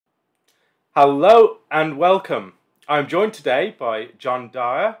Hello and welcome. I'm joined today by John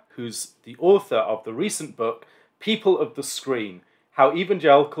Dyer, who's the author of the recent book, People of the Screen: How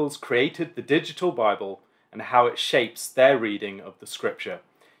Evangelicals Created the Digital Bible and How It Shapes Their Reading of the Scripture.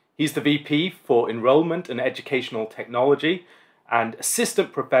 He's the VP for Enrollment and Educational Technology and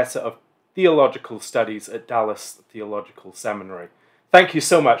Assistant Professor of Theological Studies at Dallas Theological Seminary. Thank you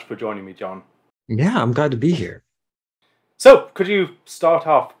so much for joining me, John. Yeah, I'm glad to be here. So, could you start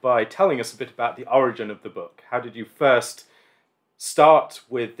off by telling us a bit about the origin of the book? How did you first start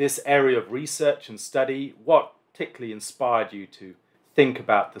with this area of research and study? What particularly inspired you to think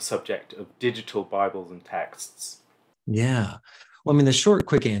about the subject of digital Bibles and texts? Yeah. Well, I mean, the short,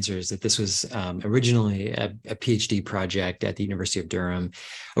 quick answer is that this was originally a PhD project at the University of Durham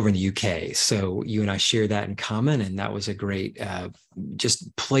over in the UK. So you and I share that in common, and that was a great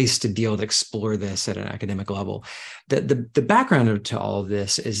just place to be able to explore this at an academic level. The background to all of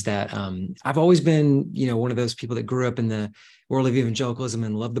this is that I've always been, one of those people that grew up in the world of evangelicalism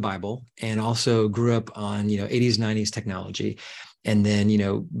and loved the Bible, and also grew up on, 80s, 90s technology. And then,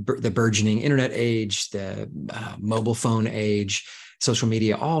 the burgeoning internet age, the mobile phone age, social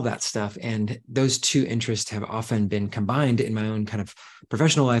media, all that stuff. And those two interests have often been combined in my own kind of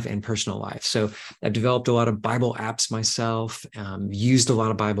professional life and personal life. So I've developed a lot of Bible apps myself, used a lot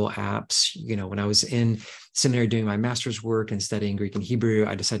of Bible apps. When I was in seminary doing my master's work and studying Greek and Hebrew,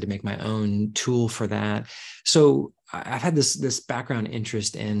 I decided to make my own tool for that. So I've had this background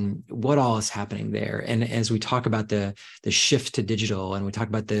interest in what all is happening there. And as we talk about the shift to digital, and we talk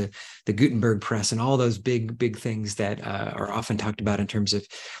about the Gutenberg press and all those big things that are often talked about in terms of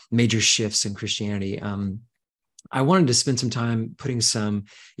major shifts in Christianity, I wanted to spend some time putting some,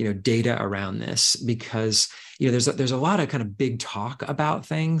 data around this, because there's a lot of kind of big talk about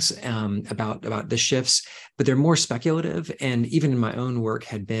things, about the shifts, but they're more speculative. And even in my own work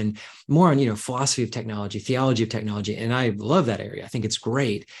had been more on philosophy of technology, theology of technology, and I love that area. I think it's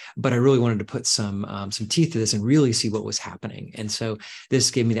great, but I really wanted to put some teeth to this and really see what was happening. And so this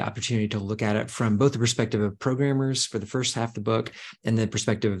gave me the opportunity to look at it from both the perspective of programmers for the first half of the book, and the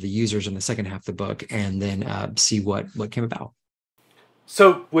perspective of the users in the second half of the book, and then see what came about.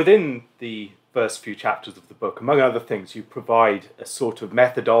 So, within the first few chapters of the book, among other things, you provide a sort of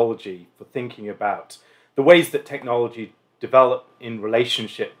methodology for thinking about the ways that technology develop in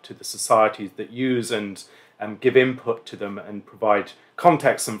relationship to the societies that use and give input to them and provide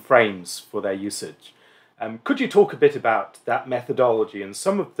context and frames for their usage. Could you talk a bit about that methodology and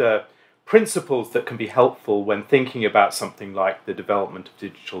some of the principles that can be helpful when thinking about something like the development of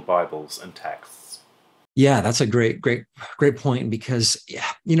digital Bibles and texts? Yeah, that's a great point, because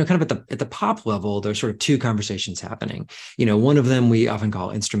kind of at the pop level, there's sort of two conversations happening. One of them we often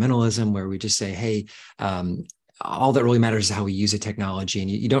call instrumentalism, where we just say, hey, all that really matters is how we use a technology,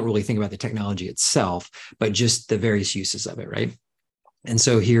 and you don't really think about the technology itself, but just the various uses of it, right? And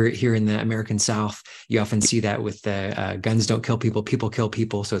so here in the American South, you often see that with the guns don't kill people, people kill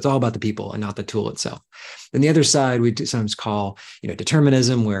people. So it's all about the people and not the tool itself. Then the other side we sometimes call,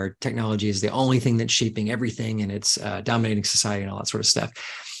 determinism, where technology is the only thing that's shaping everything, and it's dominating society and all that sort of stuff.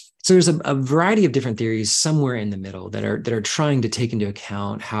 So there's a variety of different theories somewhere in the middle that are trying to take into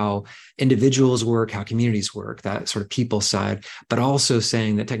account how individuals work, how communities work, that sort of people side, but also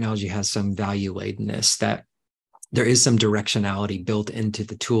saying that technology has some value ladenness, that there is some directionality built into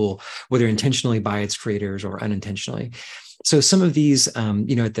the tool, whether intentionally by its creators or unintentionally. So some of these, at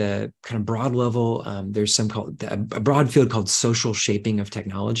the kind of broad level, there's some called a broad field called social shaping of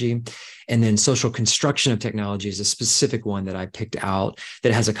technology. And then social construction of technology is a specific one that I picked out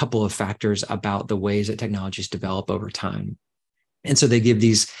that has a couple of factors about the ways that technologies develop over time. And so they give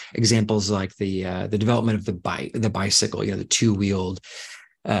these examples like the development of the bicycle, the two-wheeled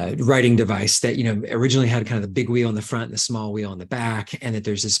writing device that originally had kind of the big wheel in the front and the small wheel in the back, and that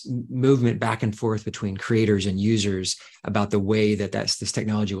there's this movement back and forth between creators and users about the way that this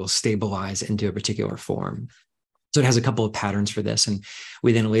technology will stabilize into a particular form. So it has a couple of patterns for this, and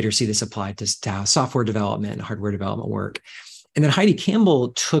we then later see this applied to how software development and hardware development work. And then Heidi Campbell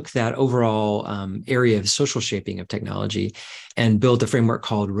took that overall area of social shaping of technology and built a framework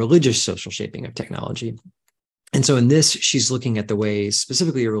called religious social shaping of technology. And so in this, she's looking at the ways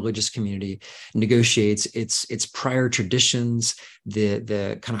specifically a religious community negotiates its prior traditions,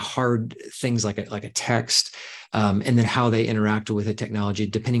 the kind of hard things like a text, and then how they interact with the technology,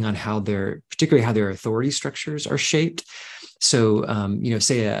 depending on particularly how their authority structures are shaped. So,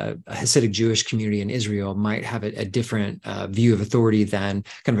 say a Hasidic Jewish community in Israel might have a different view of authority than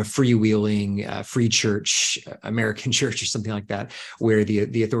kind of a freewheeling, free church, American church or something like that, where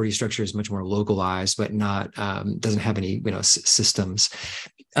the authority structure is much more localized, but not doesn't have any systems.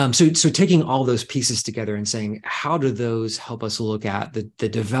 So taking all those pieces together and saying, how do those help us look at the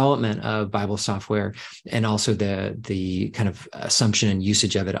development of Bible software and also the kind of assumption and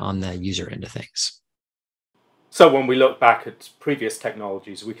usage of it on the user end of things? So when we look back at previous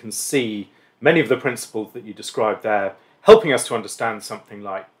technologies, we can see many of the principles that you described there helping us to understand something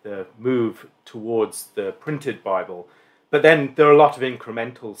like the move towards the printed Bible. But then there are a lot of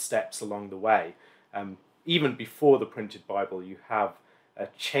incremental steps along the way. Even before the printed Bible, you have a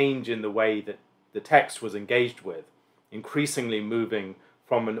change in the way that the text was engaged with, increasingly moving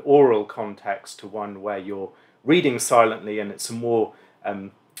from an oral context to one where you're reading silently, and it's more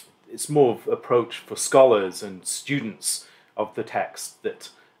of approach for scholars and students of the text that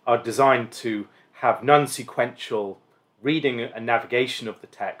are designed to have non-sequential reading and navigation of the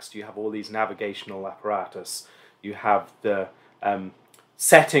text. You have all these navigational apparatus. You have the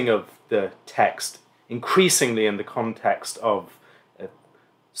setting of the text increasingly in the context of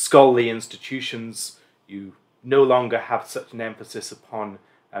scholarly institutions. You no longer have such an emphasis upon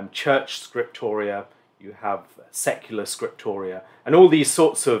church scriptoria. You have secular scriptoria, and all these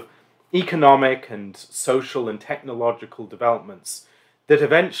sorts of economic and social and technological developments that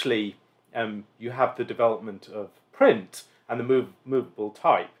eventually you have the development of print and the movable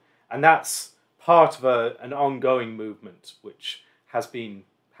type. And that's part of an ongoing movement which has been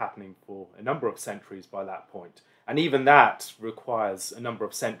happening for a number of centuries by that point. And even that requires a number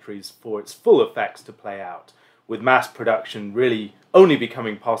of centuries for its full effects to play out, with mass production really only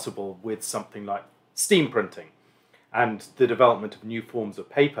becoming possible with something like steam printing and the development of new forms of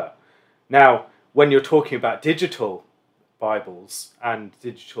paper. Now, when you're talking about digital Bibles and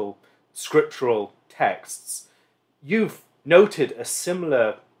digital scriptural texts, you've noted a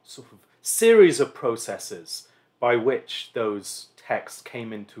similar sort of series of processes by which those texts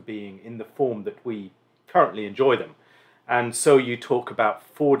came into being in the form that we currently enjoy them. And so you talk about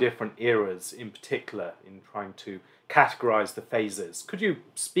 4 different eras in particular in trying to categorize the phases. Could you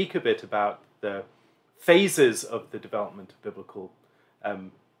speak a bit about the phases of the development of biblical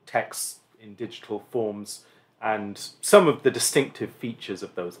texts in digital forms and some of the distinctive features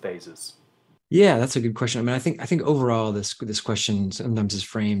of those phases? Yeah, that's a good question. I mean, I think overall this question sometimes is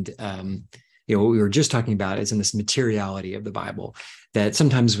framed, what we were just talking about is in this materiality of the Bible, that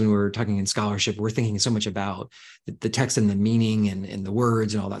sometimes when we're talking in scholarship, we're thinking so much about the text and the meaning and the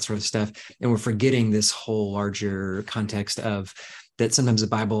words and all that sort of stuff. And we're forgetting this whole larger context of that sometimes the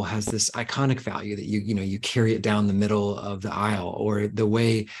Bible has this iconic value that you carry it down the middle of the aisle, or the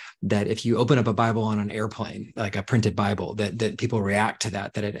way that if you open up a Bible on an airplane, like a printed Bible, that people react to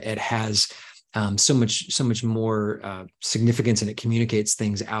that it has so much more significance, and it communicates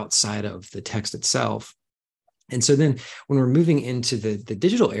things outside of the text itself. And so then when we're moving into the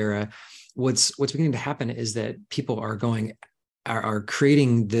digital era, what's beginning to happen is that people are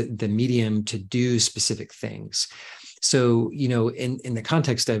creating the medium to do specific things. So, in the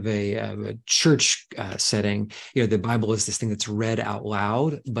context of a church setting, the Bible is this thing that's read out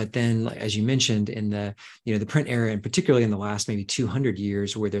loud. But then, as you mentioned, in the print era, and particularly in the last maybe 200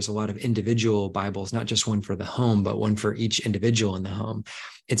 years, where there's a lot of individual Bibles, not just one for the home, but one for each individual in the home,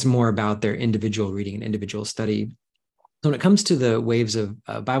 it's more about their individual reading and individual study. So when it comes to the waves of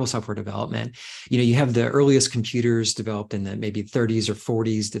Bible software development, you have the earliest computers developed in the maybe 30s or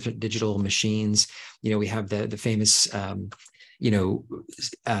 40s, different digital machines. We have the famous,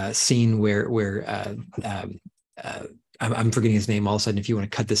 scene where I'm forgetting his name all of a sudden. If you want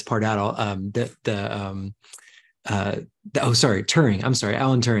to cut this part out, Turing. I'm sorry,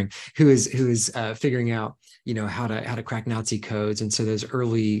 Alan Turing, who is figuring out how to crack Nazi codes. And so those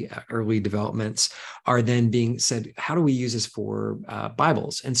early developments are then being said, how do we use this for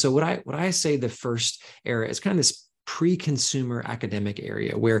Bibles? And so what I say the first era is kind of this pre-consumer academic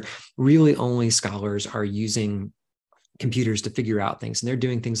area where really only scholars are using computers to figure out things. And they're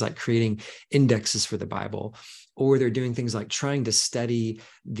doing things like creating indexes for the Bible, or they're doing things like trying to study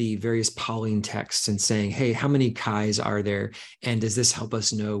the various Pauline texts and saying, hey, how many Kais are there? And does this help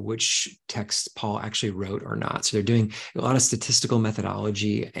us know which text Paul actually wrote or not? So they're doing a lot of statistical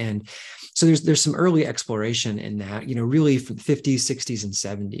methodology. And so there's some early exploration in that, really from the 50s, 60s, and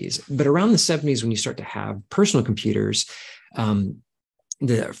 70s. But around the 70s, when you start to have personal computers,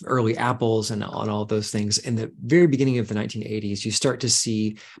 the early Apples and on all those things. In the very beginning of the 1980s, you start to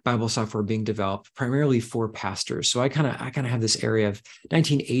see Bible software being developed primarily for pastors. So I kind of have this area of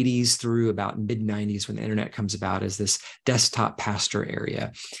 1980s through about mid 90s when the internet comes about as this desktop pastor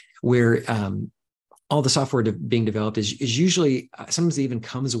area where all the software being developed is usually sometimes it even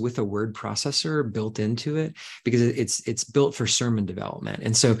comes with a word processor built into it because it's built for sermon development.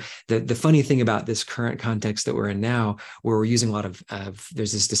 And so the funny thing about this current context that we're in now, where we're using a lot of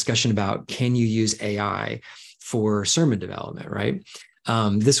there's this discussion about can you use AI for sermon development, right?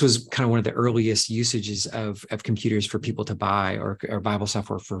 This was kind of one of the earliest usages of computers for people to buy or Bible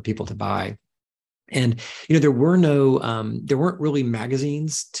software for people to buy. And there weren't really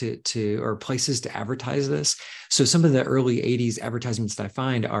magazines or places to advertise this. So some of the early '80s advertisements that I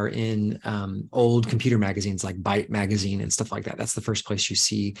find are in old computer magazines like Byte magazine and stuff like that. That's the first place you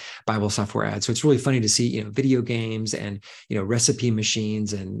see Bible software ads. So it's really funny to see video games and recipe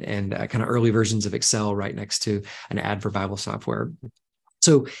machines and kind of early versions of Excel right next to an ad for Bible software.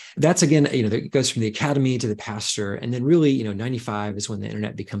 So that's, again, that goes from the academy to the pastor. And then really, 95 is when the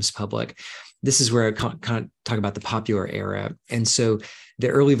internet becomes public. This is where I kind of talk about the popular era. And so the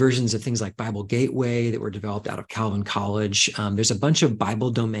early versions of things like Bible Gateway that were developed out of Calvin College, there's a bunch of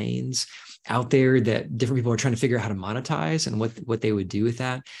Bible domains out there that different people are trying to figure out how to monetize and what they would do with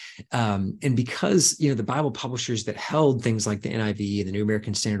that. And because, the Bible publishers that held things like the NIV and the New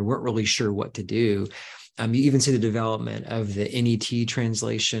American Standard weren't really sure what to do, you even see the development of the NET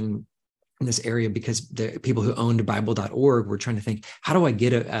translation in this area because the people who owned Bible.org were trying to think, how do I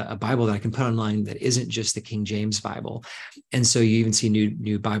get a Bible that I can put online that isn't just the King James Bible? And so you even see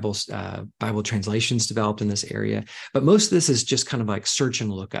new Bible translations developed in this area. But most of this is just kind of like search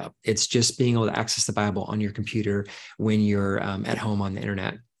and look up. It's just being able to access the Bible on your computer when you're at home on the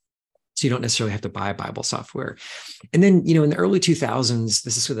internet. So you don't necessarily have to buy Bible software. And then, in the early 2000s,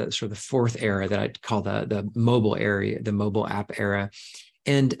 this is sort of the fourth era that I'd call the mobile area, the mobile app era.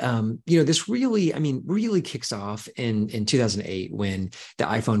 And, this really kicks off in 2008 when the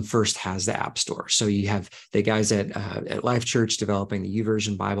iPhone first has the App Store. So you have the guys at Life Church developing the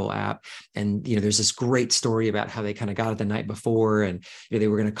YouVersion Bible app. And, there's this great story about how they kind of got it the night before and they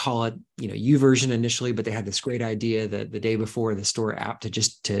were going to call it, YouVersion initially, but they had this great idea that the day before the store app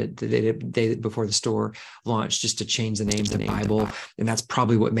the day before the store launched, just to change the name to Bible. And that's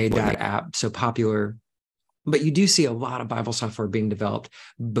probably what made that app so popular. But you do see a lot of Bible software being developed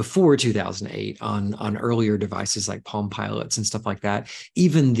before 2008 on earlier devices like Palm Pilots and stuff like that.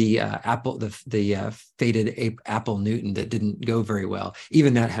 Even the faded Apple Newton that didn't go very well,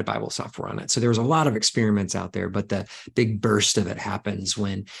 even that had Bible software on it. So there was a lot of experiments out there, but the big burst of it happens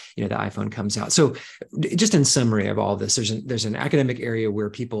when the iPhone comes out. So just in summary of all this, there's an academic area where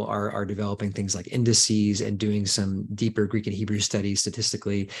people are developing things like indices and doing some deeper Greek and Hebrew studies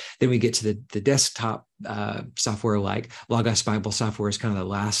statistically. Then we get to the desktop software like Logos Bible software is kind of the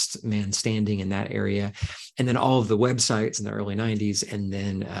last man standing in that area. And then all of the websites in the early 90s, and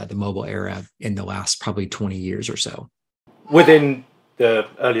then the mobile era in the last probably 20 years or so. Within the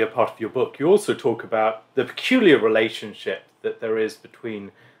earlier part of your book, you also talk about the peculiar relationship that there is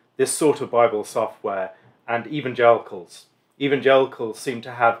between this sort of Bible software and evangelicals. Evangelicals seem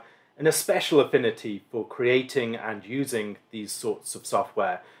to have an especial affinity for creating and using these sorts of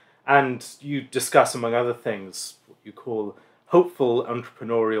software. And you discuss, among other things, what you call hopeful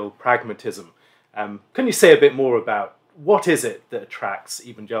entrepreneurial pragmatism. Can you say a bit more about what is it that attracts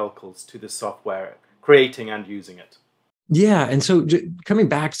evangelicals to this software, creating and using it? Yeah. And so coming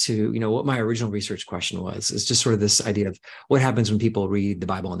back to, what my original research question was, is just sort of this idea of what happens when people read the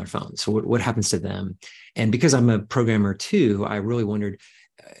Bible on their phones. So what happens to them? And because I'm a programmer too, I really wondered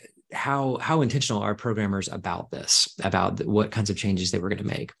how intentional are programmers about this, about what kinds of changes they were going to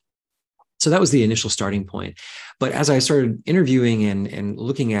make. So that was the initial starting point. But as I started interviewing and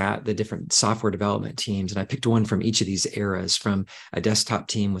looking at the different software development teams, and I picked one from each of these eras, from a desktop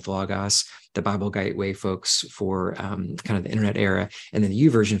team with Logos, the Bible Gateway folks for kind of the internet era, and then the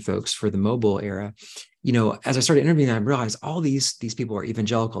YouVersion folks for the mobile era. As I started interviewing, I realized all these people are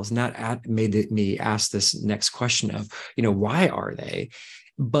evangelicals, and that made me ask this next question of, why are they?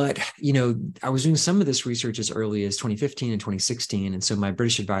 But, I was doing some of this research as early as 2015 and 2016. And so my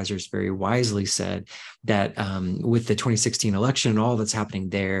British advisors very wisely said that with the 2016 election and all that's happening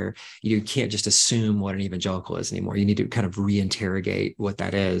there, you can't just assume what an evangelical is anymore. You need to kind of reinterrogate what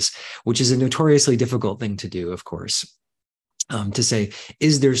that is, which is a notoriously difficult thing to do, of course. To say,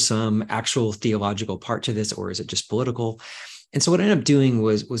 is there some actual theological part to this, or is it just political? And so what I ended up doing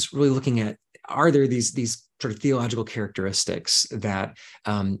was really looking at, are there these sort of theological characteristics that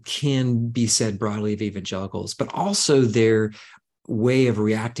can be said broadly of evangelicals, but also way of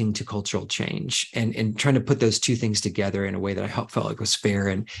reacting to cultural change, and trying to put those two things together in a way that I felt like was fair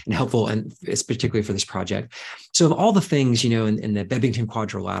and helpful, and it's particularly for this project. So of all the things, in the Bebbington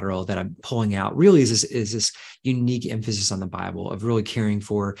Quadrilateral that I'm pulling out, really is this unique emphasis on the Bible, of really caring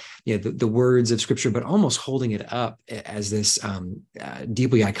for the words of Scripture, but almost holding it up as this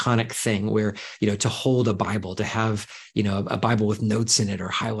deeply iconic thing where, to hold a Bible, to have a Bible with notes in it or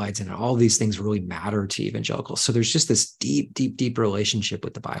highlights in it, all these things really matter to evangelicals. So there's just this deep relationship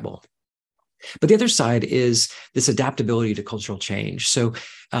with the Bible. But the other side is this adaptability to cultural change. So,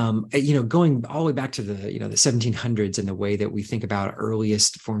 going all the way back to the 1700s and the way that we think about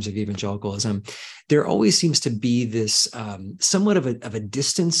earliest forms of evangelicalism, there always seems to be this somewhat of a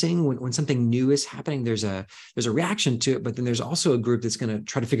distancing when something new is happening. There's a reaction to it, but then there's also a group that's going to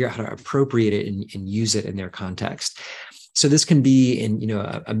try to figure out how to appropriate it and use it in their context. So this can be in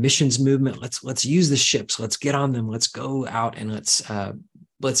a missions movement. Let's use the ships. Let's get on them. Let's go out and let's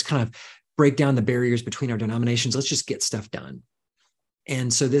kind of break down the barriers between our denominations. Let's just get stuff done.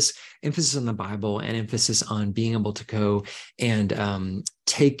 And so this emphasis on the Bible and emphasis on being able to go and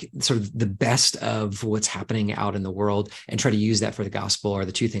take sort of the best of what's happening out in the world and try to use that for the gospel are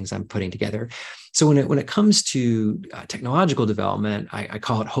the two things I'm putting together. So when it comes to technological development, I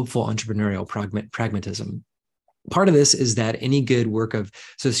call it hopeful entrepreneurial pragmatism. Part of this is that any good work of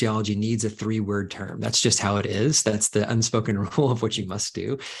sociology needs a 3-word term. That's just how it is. That's the unspoken rule of what you must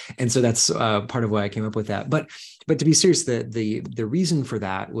do. And so that's part of why I came up with that. But to be serious, the reason for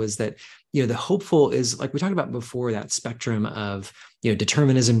that was that, the hopeful is, like we talked about before, that spectrum of,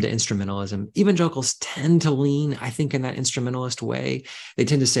 determinism to instrumentalism. Evangelicals tend to lean, I think, in that instrumentalist way. They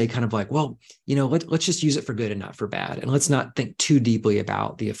tend to say kind of like, well, let's just use it for good and not for bad. And let's not think too deeply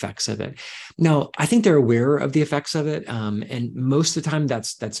about the effects of it. Now, I think they're aware of the effects of it. And most of the time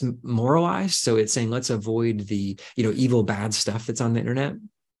that's moralized. So it's saying, let's avoid the, evil, bad stuff that's on the internet.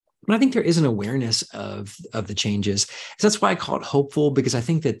 But I think there is an awareness of the changes. So that's why I call it hopeful, because I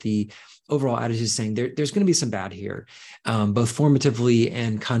think that the overall attitude is saying there's going to be some bad here, both formatively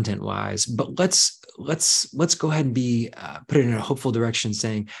and content-wise. But let's go ahead and put it in a hopeful direction,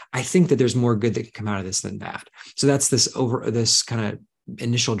 saying I think that there's more good that can come out of this than bad. So that's this kind of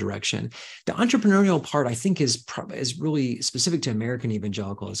initial direction. The entrepreneurial part, I think, is really specific to American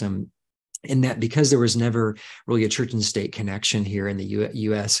evangelicalism, in that because there was never really a church and state connection here in the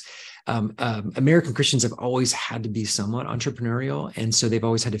U.S., American Christians have always had to be somewhat entrepreneurial. And so they've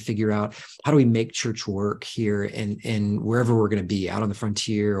always had to figure out, how do we make church work here and wherever we're going to be, out on the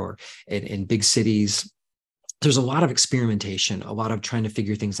frontier or in big cities. There's a lot of experimentation, a lot of trying to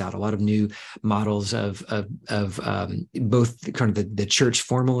figure things out, a lot of new models of both kind of the church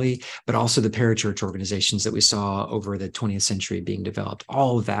formally, but also the parachurch organizations that we saw over the 20th century being developed.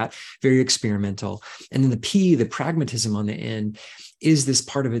 All of that, very experimental. And then the pragmatism on the end, is this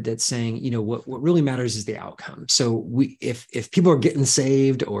part of it that's saying, what really matters is the outcome. So if people are getting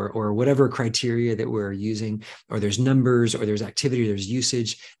saved or whatever criteria that we're using, or there's numbers or there's activity, or there's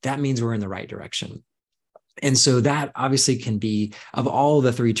usage, that means we're in the right direction. And so that obviously can be, of all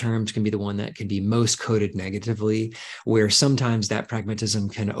the 3 terms, can be the one that can be most coded negatively, where sometimes that pragmatism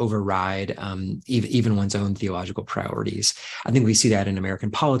can override even one's own theological priorities. I think we see that in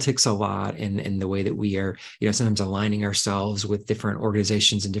American politics a lot, in the way that we are, sometimes aligning ourselves with different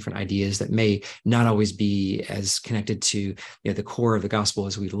organizations and different ideas that may not always be as connected to the core of the gospel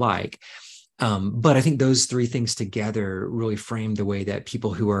as we'd like. But I think those 3 things together really frame the way that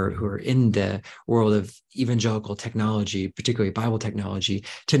people who are in the world of evangelical technology, particularly Bible technology,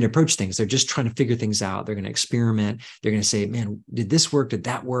 tend to approach things. They're just trying to figure things out. They're going to experiment. They're going to say, man, did this work? Did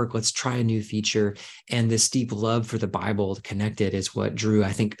that work? Let's try a new feature. And this deep love for the Bible connected is what drew,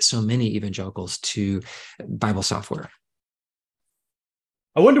 I think, so many evangelicals to Bible software.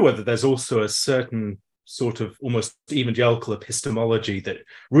 I wonder whether there's also a certain sort of almost evangelical epistemology that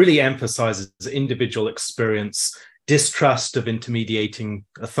really emphasizes individual experience, distrust of intermediating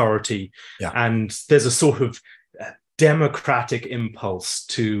authority. Yeah. And there's a sort of democratic impulse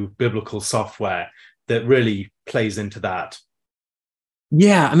to biblical software that really plays into that.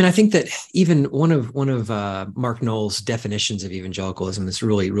 Yeah, I mean, I think that even one of Mark Knoll's definitions of evangelicalism, this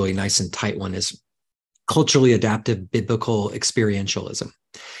really, really nice and tight one, is culturally adaptive biblical experientialism.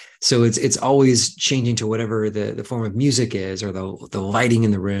 So it's always changing to whatever the form of music is, or the lighting in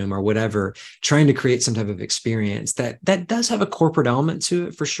the room, or whatever, trying to create some type of experience that does have a corporate element to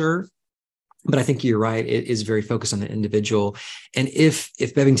it, for sure. But I think you're right. It is very focused on the individual. And if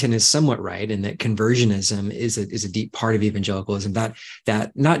Bevington is somewhat right, and that conversionism is a deep part of evangelicalism,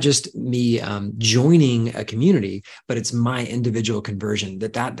 that not just me joining a community, but it's my individual conversion.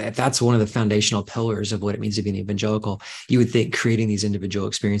 That's one of the foundational pillars of what it means to be an evangelical. You would think creating these individual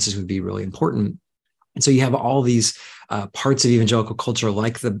experiences would be really important. And so you have all these parts of evangelical culture,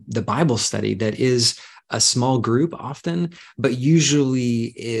 like the Bible study, that is a small group often, but usually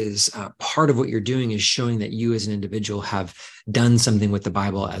is part of what you're doing is showing that you as an individual have done something with the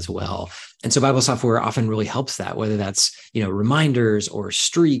Bible as well. And so Bible software often really helps that, whether that's, reminders or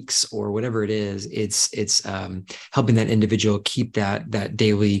streaks or whatever it is. It's helping that individual keep that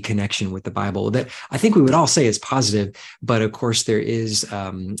daily connection with the Bible that I think we would all say is positive, but of course there is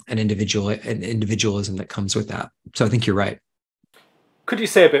an individualism that comes with that. So I think you're right. Could you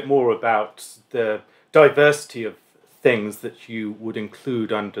say a bit more about the diversity of things that you would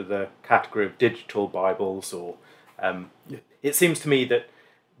include under the category of digital Bibles? Or it seems to me that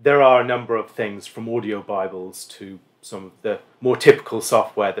there are a number of things, from audio Bibles to some of the more typical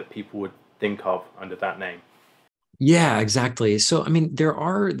software that people would think of under that name. Yeah, exactly. So, I mean, there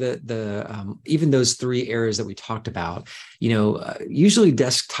are the even those three areas that we talked about. Usually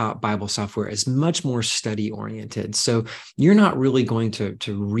desktop Bible software is much more study oriented. So you're not really going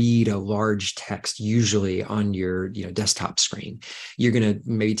to read a large text usually on your desktop screen. You're going to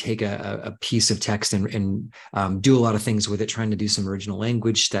maybe take a piece of text and do a lot of things with it, trying to do some original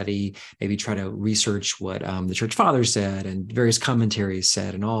language study, maybe try to research what the church fathers said and various commentaries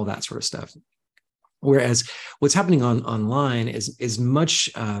said, and all that sort of stuff. Whereas what's happening online is much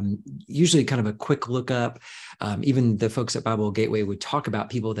usually kind of a quick lookup. Even the folks at Bible Gateway would talk about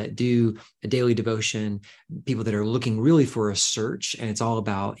people that do a daily devotion, people that are looking really for a search, and it's all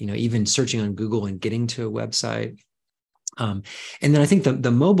about even searching on Google and getting to a website. And then I think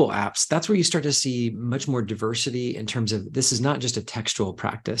the mobile apps, that's where you start to see much more diversity in terms of this is not just a textual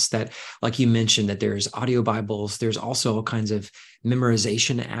practice that, like you mentioned, that there's audio Bibles, there's also all kinds of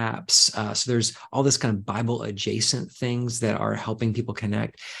memorization apps. So there's all this kind of Bible adjacent things that are helping people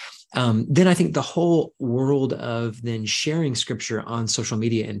connect. Then I think the whole world of then sharing scripture on social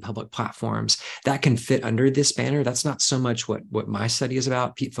media and public platforms that can fit under this banner. That's not so much what my study is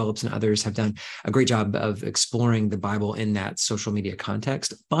about. Pete Phillips and others have done a great job of exploring the Bible in that social media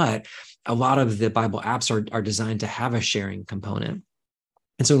context, but a lot of the Bible apps are designed to have a sharing component.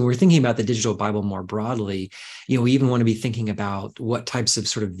 And so when we're thinking about the digital Bible more broadly, we even want to be thinking about what types of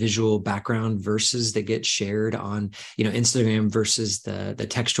sort of visual background verses that get shared on, Instagram versus the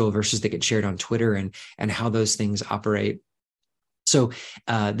textual verses that get shared on Twitter, and how those things operate. So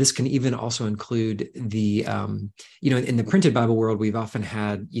this can even also include the, in the printed Bible world, we've often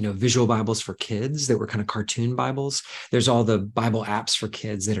had, visual Bibles for kids that were kind of cartoon Bibles. There's all the Bible apps for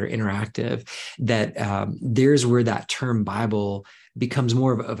kids that are interactive, that there's where that term Bible becomes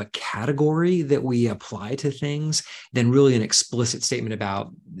more of a category that we apply to things than really an explicit statement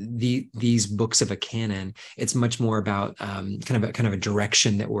about these books of a canon. It's much more about kind of a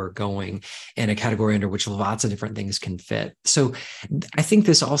direction that we're going, and a category under which lots of different things can fit. So I think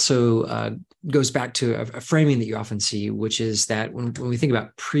this also goes back to a framing that you often see, which is that when we think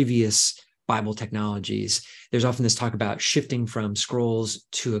about previous Bible technologies, there's often this talk about shifting from scrolls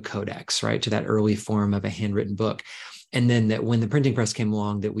to a codex, right, to that early form of a handwritten book. And then that when the printing press came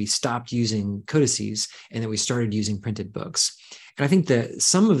along, that we stopped using codices and that we started using printed books. And I think that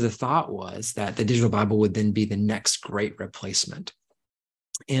some of the thought was that the digital Bible would then be the next great replacement.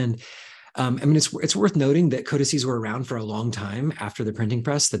 And it's worth noting that codices were around for a long time after the printing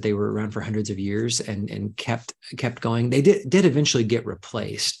press, that they were around for hundreds of years and kept going. They did eventually get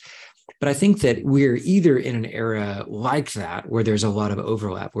replaced. But I think that we're either in an era like that, where there's a lot of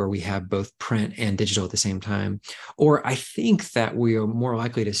overlap, where we have both print and digital at the same time, or I think that we are more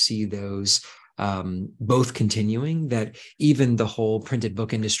likely to see those both continuing, that even the whole printed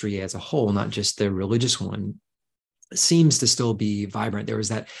book industry as a whole, not just the religious one, seems to still be vibrant. There was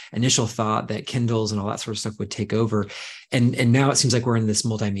that initial thought that Kindles and all that sort of stuff would take over. And now it seems like we're in this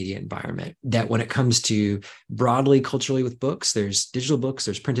multimedia environment, that when it comes to broadly culturally with books, there's digital books,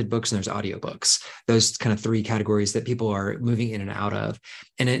 there's printed books, and there's audio books. Those kind of three categories that people are moving in and out of.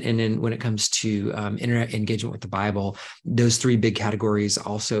 And then when it comes to internet engagement with the Bible, those three big categories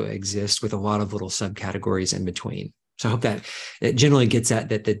also exist with a lot of little subcategories in between. So I hope that it generally gets at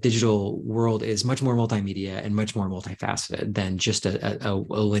that the digital world is much more multimedia and much more multifaceted than just a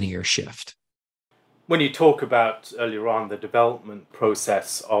linear shift. When you talk about earlier on the development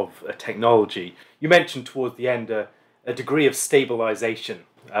process of a technology, you mentioned towards the end a degree of stabilization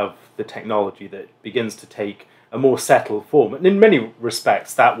of the technology that begins to take a more settled form. And in many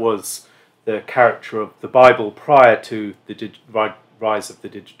respects, that was the character of the Bible prior to the rise of the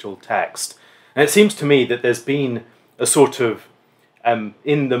digital text. And it seems to me that there's been a sort of,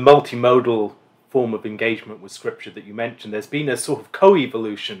 in the multimodal form of engagement with Scripture that you mentioned, there's been a sort of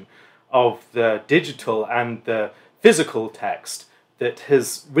co-evolution of the digital and the physical text that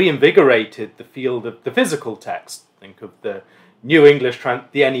has reinvigorated the field of the physical text. Think of the New English,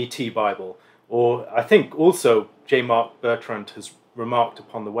 the NET Bible, or I think also J. Mark Bertrand has remarked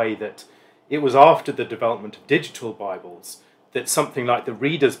upon the way that it was after the development of digital Bibles that something like the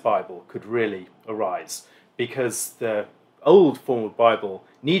Reader's Bible could really arise, because the old form of Bible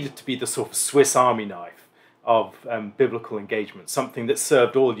needed to be the sort of Swiss Army knife of biblical engagement, something that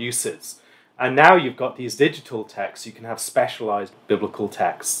served all uses. And now you've got these digital texts. You can have specialized biblical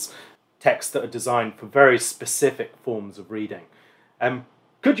texts that are designed for very specific forms of reading.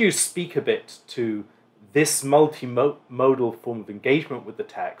 Could you speak a bit to this multimodal form of engagement with the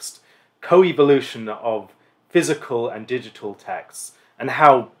text, co-evolution of physical and digital texts, and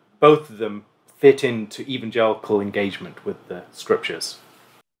how both of them fit into evangelical engagement with the Scriptures?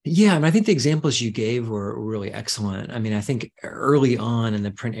 Yeah, and I think the examples you gave were really excellent. I mean, I think early on in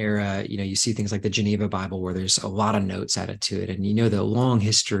the print era, you see things like the Geneva Bible where there's a lot of notes added to it, and the long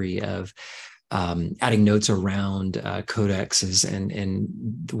history of adding notes around codexes and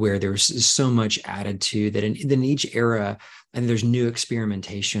where there's so much added to that in each era, and there's new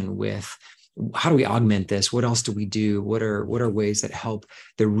experimentation with how do we augment this? What else do we do? What are ways that help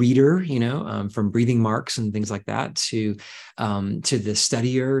the reader, from breathing marks and things like that to the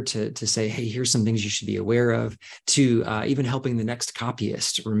studier to say, hey, here's some things you should be aware of, to even helping the next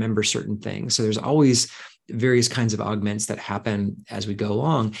copyist remember certain things. So there's always various kinds of augments that happen as we go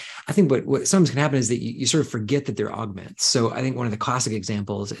along. I think what sometimes can happen is that you sort of forget that they're augments. So I think one of the classic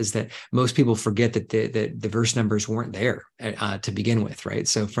examples is that most people forget that the verse numbers weren't there to begin with, right?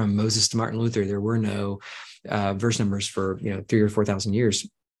 So from Moses to Martin Luther, there were no verse numbers for 3,000 or 4,000 years.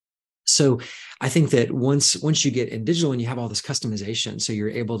 So I think that once you get in digital and you have all this customization, so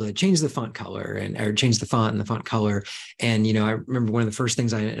you're able to change the font color or change the font and the font color. And, I remember one of the first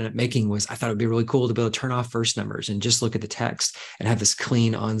things I ended up making was I thought it'd be really cool to be able to turn off verse numbers and just look at the text and have this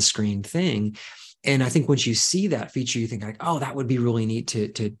clean on-screen thing. And I think once you see that feature, you think like, oh, that would be really neat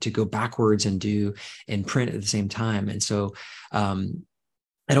to go backwards and do in print at the same time. And so,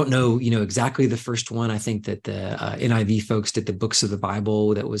 I don't know, exactly the first one. I think that the NIV folks did the books of the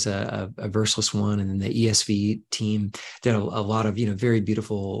Bible. That was a verseless one. And then the ESV team did a lot of, very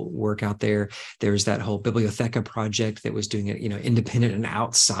beautiful work out there. There's that whole Bibliotheca project that was doing it, independent and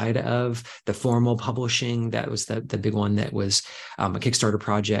outside of the formal publishing. That was the big one that was a Kickstarter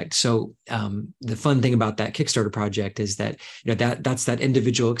project. So the fun thing about that Kickstarter project is that, that's that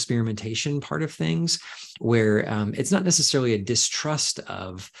individual experimentation part of things where it's not necessarily a distrust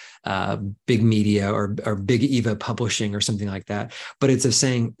of big media or big Eva publishing or something like that, but it's of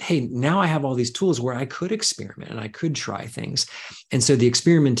saying, hey, now I have all these tools where I could experiment and I could try things. And so the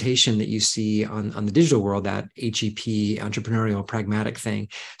experimentation that you see on the digital world, that HEP, entrepreneurial, pragmatic thing,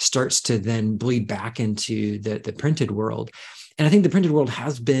 starts to then bleed back into the printed world. And I think the printed world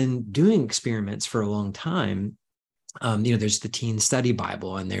has been doing experiments for a long time. There's the Teen Study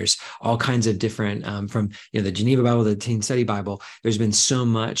Bible, and there's all kinds of different, from the Geneva Bible, the Teen Study Bible. There's been so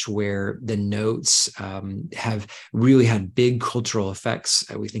much where the notes have really had big cultural effects.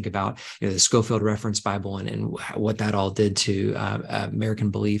 We think about the Schofield Reference Bible and what that all did to American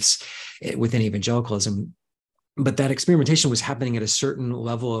beliefs within evangelicalism. But that experimentation was happening at a certain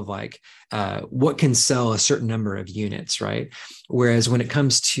level of what can sell a certain number of units, right? Whereas when it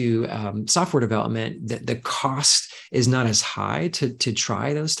comes to software development, the cost is not as high to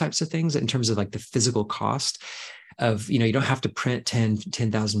try those types of things in terms of the physical cost of, you don't have to print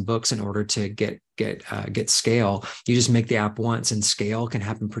 10,000 books in order to get scale. You just make the app once and scale can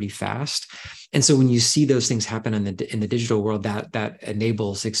happen pretty fast. And so when you see those things happen in the digital world, that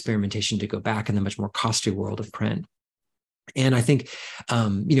enables experimentation to go back in the much more costly world of print. And I think,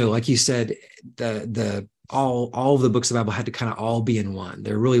 like you said, all of the books of the Bible had to kind of all be in one.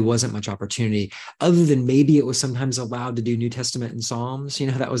 There really wasn't much opportunity other than maybe it was sometimes allowed to do New Testament and Psalms.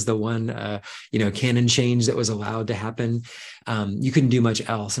 That was the one, canon change that was allowed to happen. You couldn't do much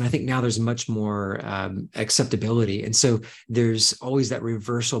else. And I think now there's much more acceptability. And so there's always that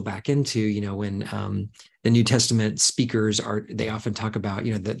reversal back into, when the New Testament speakers they often talk about,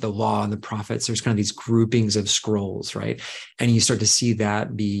 the law and the prophets. There's kind of these groupings of scrolls, right? And you start to see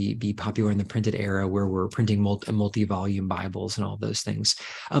that be popular in the printed era where we're printing multi-volume Bibles and all those things.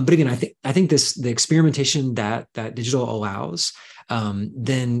 But again, I think the experimentation that digital allows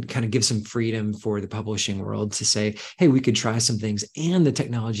then kind of give some freedom for the publishing world to say, hey, we could try some things, and the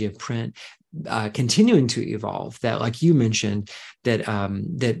technology of print continuing to evolve. That, like you mentioned, that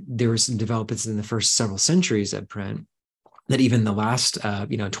that there were some developments in the first several centuries of print, that even the last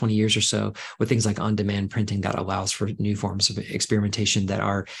 20 years or so, with things like on-demand printing that allows for new forms of experimentation that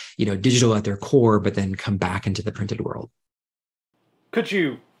are digital at their core, but then come back into the printed world. Could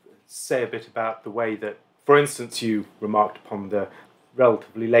you say a bit about the way that, for instance, you remarked upon the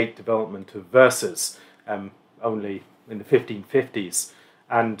relatively late development of verses, only in the 1550s,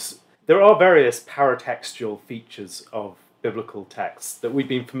 and there are various paratextual features of biblical texts that we've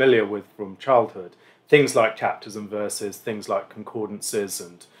been familiar with from childhood. Things like chapters and verses, things like concordances,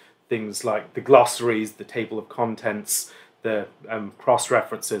 and things like the glossaries, the table of contents, the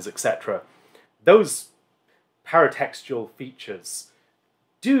cross-references, etc. Those paratextual features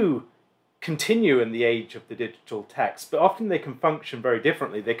do continue in the age of the digital text, but often they can function very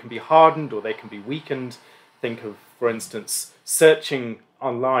differently. They can be hardened or they can be weakened. Think of, for instance, searching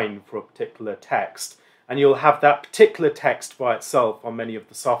online for a particular text, and you'll have that particular text by itself on many of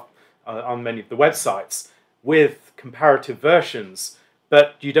the websites with comparative versions,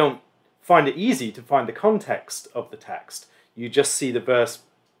 but you don't find it easy to find the context of the text. You just see the verse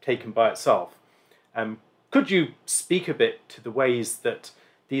taken by itself. Could you speak a bit to the ways that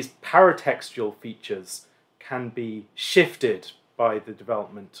these paratextual features can be shifted by the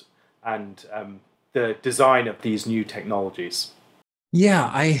development and the design of these new technologies? Yeah,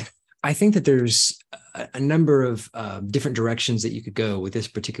 I think that there's a number of different directions that you could go with this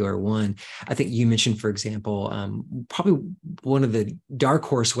particular one. I think you mentioned, for example, probably one of the dark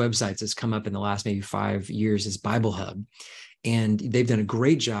horse websites that's come up in the last maybe 5 years is Bible Hub. And they've done a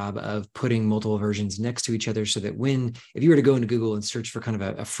great job of putting multiple versions next to each other, so that if you were to go into Google and search for kind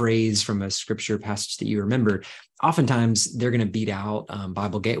of a phrase from a scripture passage that you remember, oftentimes they're going to beat out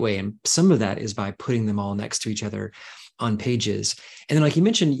Bible Gateway. And some of that is by putting them all next to each other on pages. And then, like you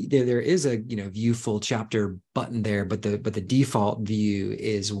mentioned, there is a view full chapter button there, but the default view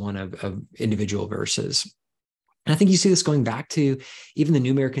is one of individual verses. And I think you see this going back to even the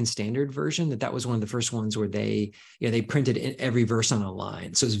New American Standard Version, that was one of the first ones where they printed every verse on a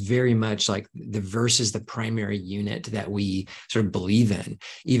line. So it's very much like the verse is the primary unit that we sort of believe in,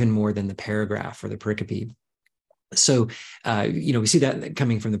 even more than the paragraph or the pericope. So, we see that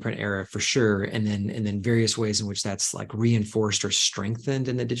coming from the print era for sure, and then various ways in which that's like reinforced or strengthened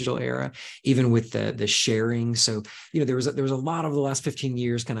in the digital era, even with the sharing. So, there was a lot over the last 15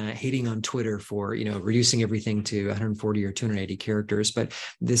 years kind of hating on Twitter for reducing everything to 140 or 280 characters, but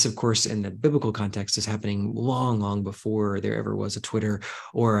this, of course, in the biblical context, is happening long before there ever was a Twitter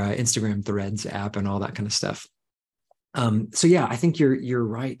or a Instagram Threads app and all that kind of stuff. So yeah, I think you're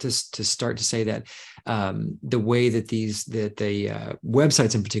right to start to say that the way that the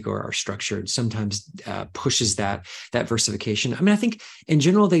websites in particular are structured sometimes pushes that versification. I mean, I think in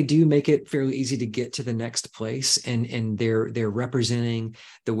general they do make it fairly easy to get to the next place, and they're representing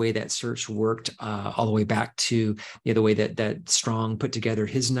the way that search worked all the way back to the way that Strong put together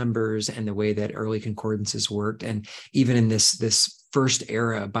his numbers, and the way that early concordances worked, and even in this first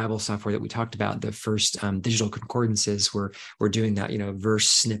era Bible software that we talked about, the first digital concordances were doing that, verse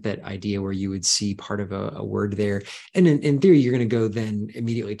snippet idea where you would see part of a word there. And in theory, you're going to go then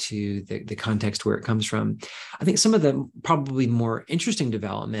immediately to the context where it comes from. I think some of the probably more interesting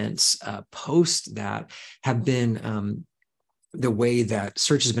developments post that have been the way that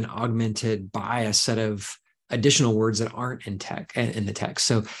search has been augmented by a set of additional words that aren't in the text.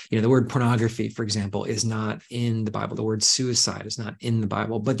 So, the word pornography, for example, is not in the Bible. The word suicide is not in the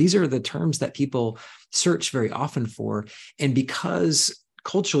Bible, but these are the terms that people search very often for. And because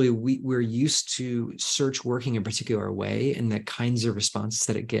culturally we're used to search working a particular way and the kinds of responses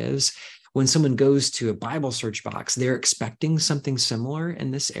that it gives, when someone goes to a Bible search box, they're expecting something similar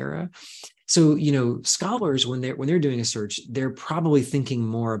in this era. So, scholars, when they're doing a search, they're probably thinking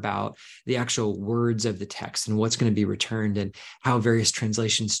more about the actual words of the text and what's going to be returned, and how various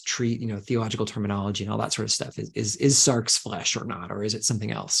translations treat, theological terminology and all that sort of stuff. Is sarx flesh or not, or is it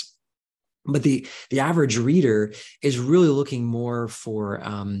something else? But the average reader is really looking more for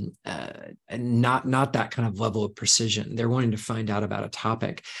not that kind of level of precision. They're wanting to find out about a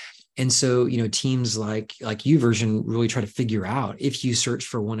topic. And so, teams like YouVersion really try to figure out, if you search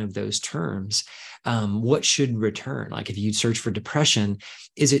for one of those terms, what should return. Like if you search for depression,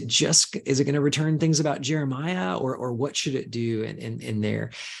 is it going to return things about Jeremiah, or what should it do in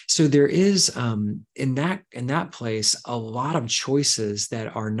there? So there is in that place a lot of choices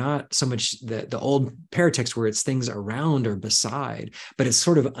that are not so much the old paratext where it's things around or beside, but it's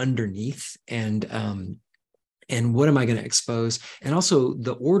sort of underneath. And And what am I going to expose? And also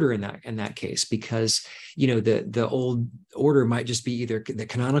the order in that case, because the old order might just be either the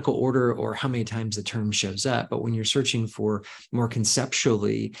canonical order or how many times the term shows up. But when you're searching for more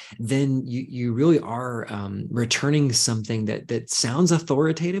conceptually, then you really are returning something that sounds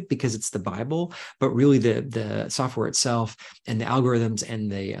authoritative because it's the Bible, but really the software itself and the algorithms and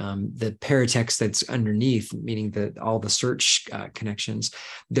the paratext that's underneath, meaning all the search connections,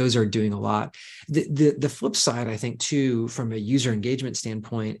 those are doing a lot. The flip side, I think, too, from a user engagement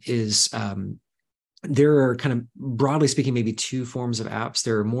standpoint, is there are kind of, broadly speaking, maybe two forms of apps.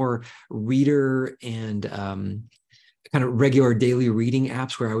 There are more reader and kind of regular daily reading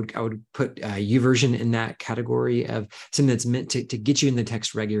apps, where I would put YouVersion in that category of something that's meant to get you in the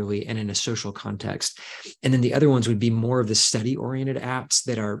text regularly and in a social context. And then the other ones would be more of the study-oriented apps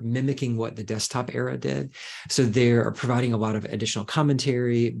that are mimicking what the desktop era did. So they're providing a lot of additional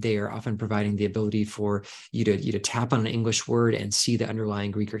commentary. They are often providing the ability for you to tap on an English word and see the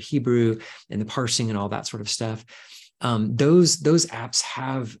underlying Greek or Hebrew and the parsing and all that sort of stuff. Those apps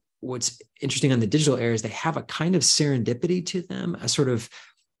have, what's interesting on the digital era is they have a kind of serendipity to them, a sort of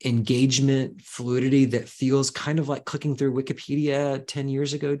engagement fluidity that feels kind of like clicking through Wikipedia 10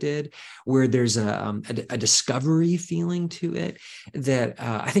 years ago did, where there's a discovery feeling to it that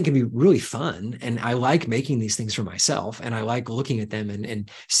I think can be really fun. And I like making these things for myself, and I like looking at them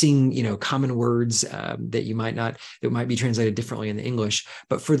and seeing, common words that might be translated differently in the English.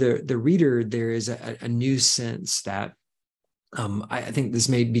 But for the reader, there is a new sense that I think this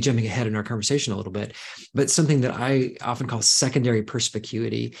may be jumping ahead in our conversation a little bit, but something that I often call secondary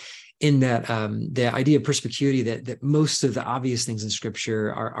perspicuity, in that the idea of perspicuity that most of the obvious things in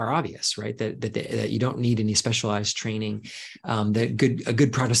Scripture are obvious, right? That you don't need any specialized training. That a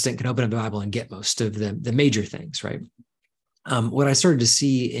good Protestant can open up the Bible and get most of the major things, right? What I started to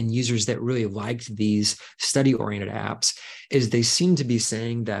see in users that really liked these study-oriented apps is they seem to be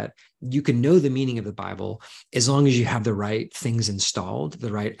saying that you can know the meaning of the Bible as long as you have the right things installed,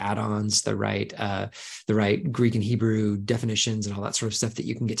 the right add-ons, the right Greek and Hebrew definitions and all that sort of stuff that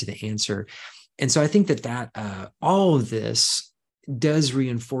you can get to the answer. And so I think that all of this does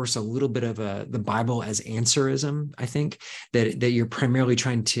reinforce a little bit of the Bible as answerism. I think that you're primarily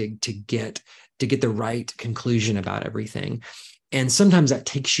trying to get the right conclusion about everything. And sometimes that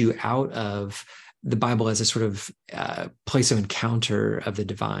takes you out of the Bible as a sort of place of encounter of the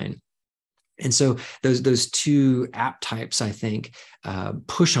divine. And so those two app types, I think,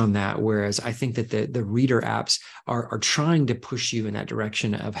 push on that. Whereas I think that the reader apps are trying to push you in that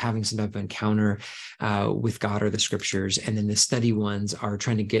direction of having some type of encounter with God or the Scriptures. And then the study ones are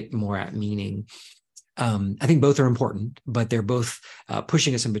trying to get more at meaning. I think both are important, but they're both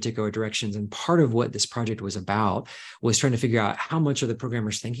pushing us in particular directions. And part of what this project was about was trying to figure out how much are the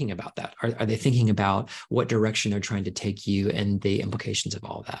programmers thinking about that? Are they thinking about what direction they're trying to take you and the implications of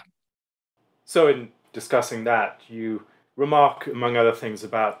all that? So in discussing that, you remark, among other things,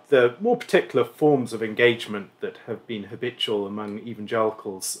 about the more particular forms of engagement that have been habitual among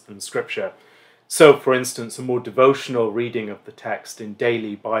evangelicals and Scripture. So, for instance, a more devotional reading of the text in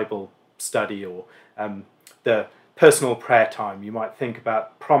daily Bible study, or the personal prayer time. You might think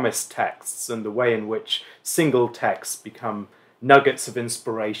about promise texts and the way in which single texts become nuggets of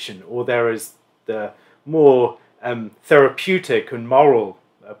inspiration, or there is the more therapeutic and moral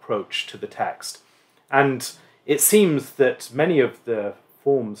approach to the text. And it seems that many of the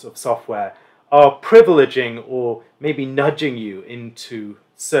forms of software are privileging or maybe nudging you into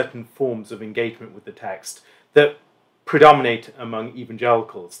certain forms of engagement with the text that predominate among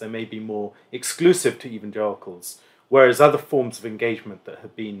evangelicals. They may be more exclusive to evangelicals, whereas other forms of engagement that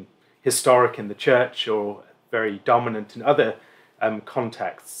have been historic in the church or very dominant in other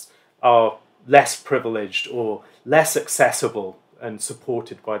contexts are less privileged or less accessible and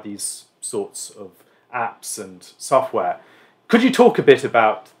supported by these sorts of apps and software. Could you talk a bit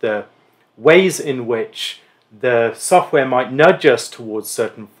about the ways in which the software might nudge us towards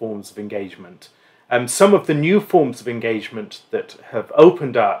certain forms of engagement, some of the new forms of engagement that have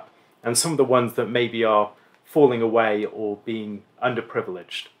opened up, and some of the ones that maybe are falling away or being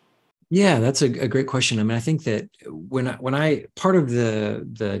underprivileged? Yeah, that's a great question. I mean, I think that when I part of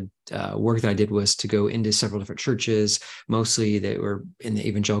the work that I did was to go into several different churches, mostly that were in the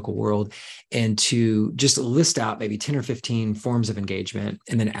evangelical world, and to just list out maybe 10 or 15 forms of engagement,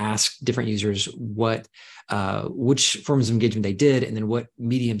 and then ask different users which forms of engagement they did, and then what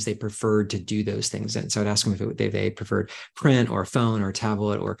mediums they preferred to do those things in. So I'd ask them if they preferred print or a phone or a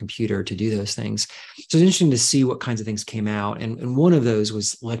tablet or a computer to do those things. So it's interesting to see what kinds of things came out. And one of those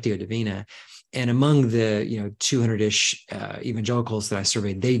was Lectio Divina. And among the 200-ish evangelicals that I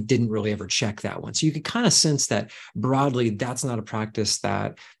surveyed, they didn't really ever check that one. So you could kind of sense that broadly, that's not a practice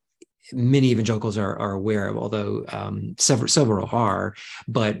that many evangelicals are aware of, although several are.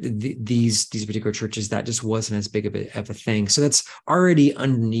 But these particular churches, that just wasn't as big of a thing. So that's already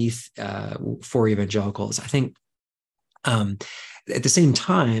underneath for evangelicals. I think at the same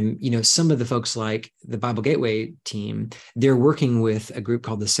time, some of the folks like the Bible Gateway team, they're working with a group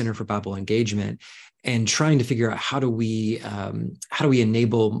called the Center for Bible Engagement and trying to figure out how do we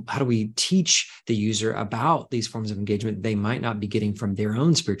teach the user about these forms of engagement they might not be getting from their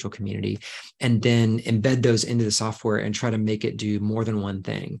own spiritual community, and then embed those into the software and try to make it do more than one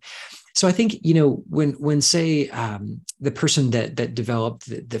thing. So I think, when say the person that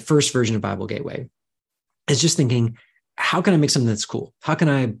developed the first version of Bible Gateway is just thinking, how can I make something that's cool? How can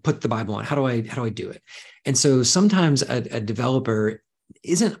I put the Bible on? How do I do it? And so sometimes a developer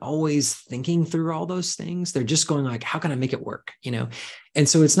isn't always thinking through all those things. They're just going like, how can I make it work? And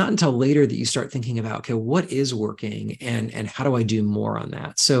so it's not until later that you start thinking about, okay, what is working and how do I do more on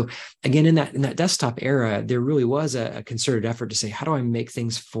that? So again, in that desktop era, there really was a concerted effort to say, how do I make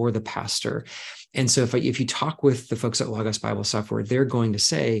things for the pastor? And so if you talk with the folks at Logos Bible Software, they're going to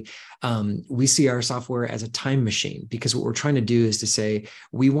say, we see our software as a time machine, because what we're trying to do is to say,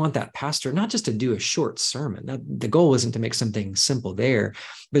 we want that pastor not just to do a short sermon. Now, the goal isn't to make something simple there,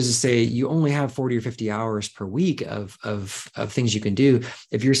 but is to say you only have 40 or 50 hours per week of things you can do.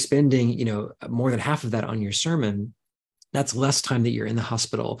 If you're spending, more than half of that on your sermon, that's less time that you're in the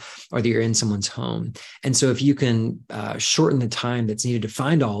hospital or that you're in someone's home. And so if you can shorten the time that's needed to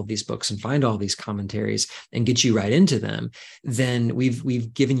find all of these books and find all these commentaries and get you right into them, then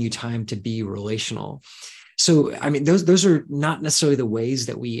we've given you time to be relational. So, I mean, those are not necessarily the ways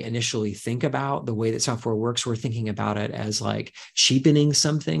that we initially think about the way that software works. We're thinking about it as like cheapening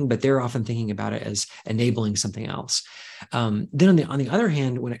something, but they're often thinking about it as enabling something else. Then on the other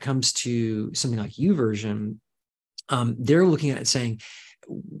hand, when it comes to something like YouVersion, they're looking at it saying,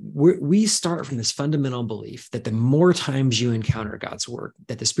 we start from this fundamental belief that the more times you encounter God's word,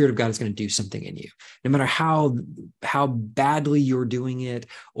 that the Spirit of God is going to do something in you, no matter how badly you're doing it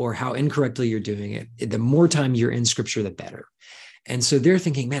or how incorrectly you're doing it. The more time you're in Scripture, the better. And so they're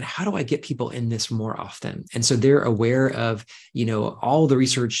thinking, man, how do I get people in this more often? And so they're aware of, all the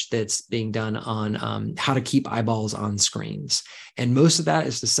research that's being done on how to keep eyeballs on screens. And most of that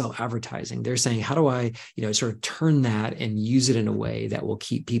is to sell advertising. They're saying, how do I, sort of turn that and use it in a way that will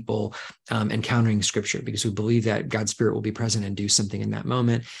keep people encountering Scripture, because we believe that God's Spirit will be present and do something in that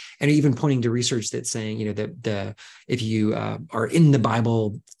moment. And even pointing to research that's saying, that if you are in the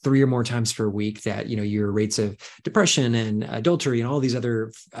Bible 3 or more times per week, that, your rates of depression and adultery and all these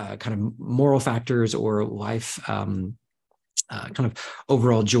other kind of moral factors or life kind of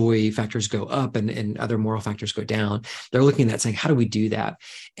overall joy factors go up and other moral factors go down. They're looking at that saying, how do we do that?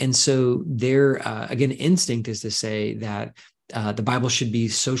 And so their, again, instinct is to say that the Bible should be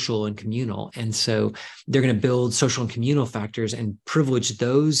social and communal. And so they're going to build social and communal factors and privilege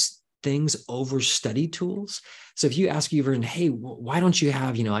those things over study tools. So if you ask YouVersion, hey, why don't you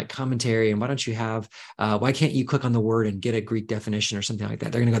have, like commentary, and why don't you have, why can't you click on the word and get a Greek definition or something like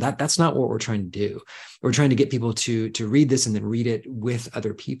that? They're going to go, that's not what we're trying to do. We're trying to get people to read this and then read it with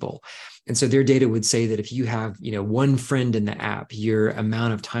other people. And so their data would say that if you have, one friend in the app, your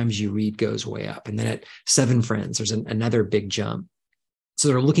amount of times you read goes way up. And then at 7 friends, there's another big jump. So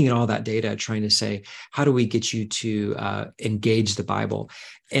they're looking at all that data, trying to say, how do we get you to engage the Bible?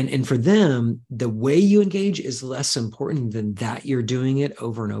 And for them, the way you engage is less important than that you're doing it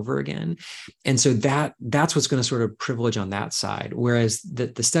over and over again. And so that's what's going to sort of privilege on that side. Whereas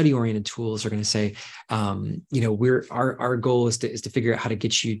the study-oriented tools are going to say, our goal is to figure out how to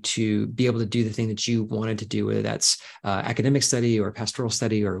get you to be able to do the thing that you wanted to do, whether that's academic study or pastoral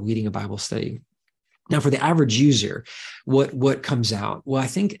study or leading a Bible study. Now, for the average user, what comes out? Well, I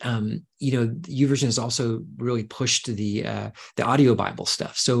think YouVersion has also really pushed the audio Bible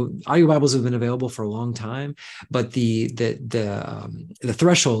stuff. So audio Bibles have been available for a long time, but the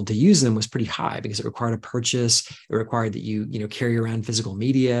threshold to use them was pretty high because it required a purchase. It required that you carry around physical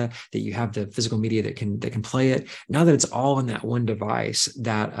media, that you have the physical media that can play it. Now that it's all on that one device,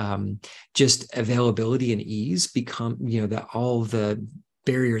 that just availability and ease become that all the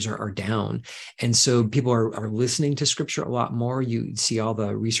barriers are down. And so people are listening to Scripture a lot more. You see all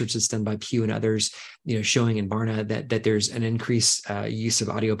the research that's done by Pew and others, showing in Barna that there's an increased use of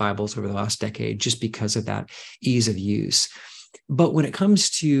audio Bibles over the last decade just because of that ease of use. But when it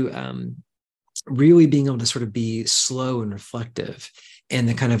comes to really being able to sort of be slow and reflective and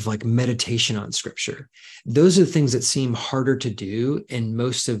the kind of like meditation on scripture. Those are the things that seem harder to do in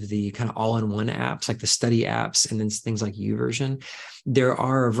most of the kind of all-in-one apps, like the study apps, and then things like YouVersion. There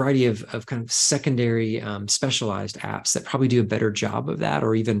are a variety of kind of secondary specialized apps that probably do a better job of that,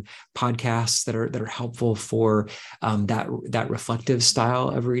 or even podcasts that are helpful for that reflective style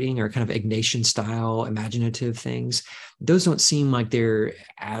of reading, or kind of Ignatian style, imaginative things. Those don't seem like they're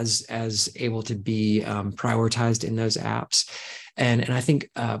as able to be prioritized in those apps. And I think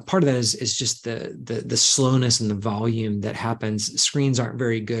part of that is just the slowness and the volume that happens. Screens aren't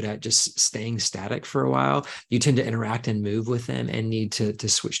very good at just staying static for a while. You tend to interact and move with them and need to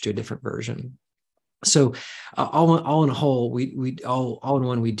switch to a different version. So all in a whole, we all in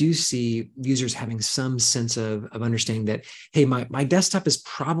one, we do see users having some sense of understanding that, hey, my desktop is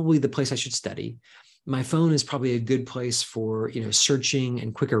probably the place I should study. My phone is probably a good place for searching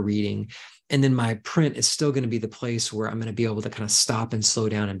and quicker reading. And then my print is still going to be the place where I'm going to be able to kind of stop and slow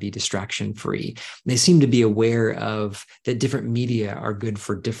down and be distraction free. They seem to be aware of that different media are good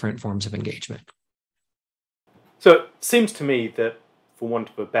for different forms of engagement. So it seems to me that, for want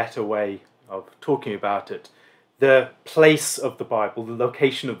of a better way of talking about it, the place of the Bible, the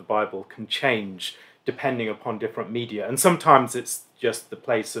location of the Bible can change depending upon different media. And sometimes it's just the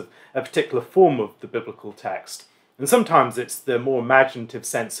place of a particular form of the biblical text. And sometimes it's the more imaginative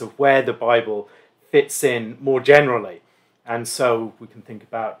sense of where the Bible fits in more generally. And so we can think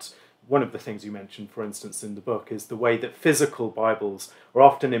about one of the things you mentioned, for instance, in the book, is the way that physical Bibles are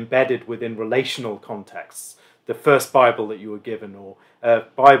often embedded within relational contexts. The first Bible that you were given, or a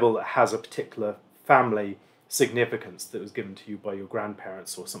Bible that has a particular family significance that was given to you by your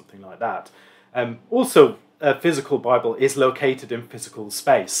grandparents or something like that. Also, a physical Bible is located in physical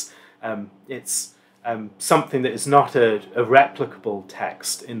space. It's something that is not a replicable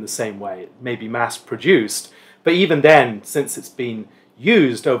text in the same way. It may be mass-produced, but even then, since it's been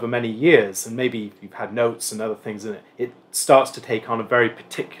used over many years, and maybe you've had notes and other things in it, it starts to take on a very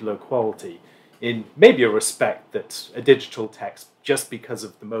particular quality, in maybe a respect that a digital text, just because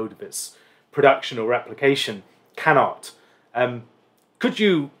of the mode of its production or replication, cannot. Could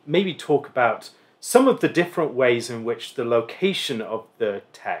you maybe talk about some of the different ways in which the location of the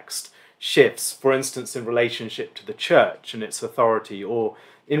text shifts, for instance, in relationship to the church and its authority, or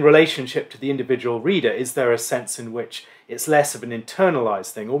in relationship to the individual reader? Is there a sense in which it's less of an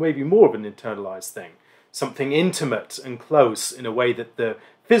internalized thing, or maybe more of an internalized thing, something intimate and close in a way that the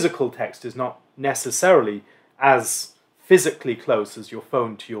physical text is not necessarily as physically close as your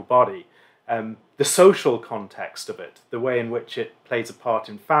phone to your body? The social context of it, the way in which it plays a part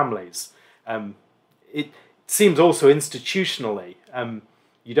in families. It seems also institutionally,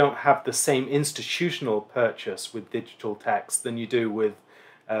 you don't have the same institutional purchase with digital text than you do with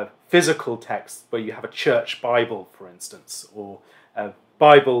physical text, where you have a church Bible, for instance, or a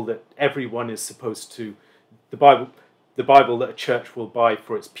Bible that everyone is supposed to, the Bible that a church will buy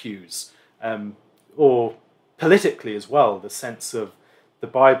for its pews, or politically as well, the sense of the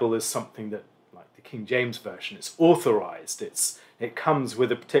Bible is something that, like the King James Version, it's authorized, it comes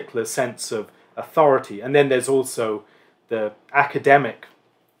with a particular sense of authority. And then there's also the academic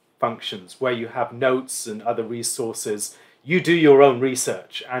functions, where you have notes and other resources. You do your own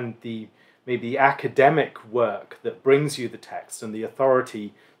research, and maybe the academic work that brings you the text and the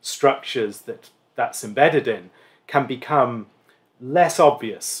authority structures that's embedded in can become less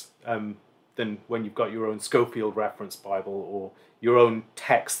obvious than when you've got your own Schofield Reference Bible or your own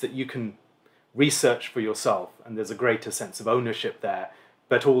text that you can research for yourself, and there's a greater sense of ownership there,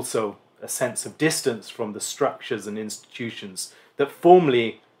 but also a sense of distance from the structures and institutions that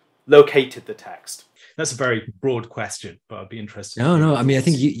formally located the text. That's a very broad question, but I'd be interested. No. I mean, I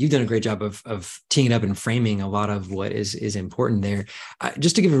think you've done a great job of teeing it up and framing a lot of what is important there.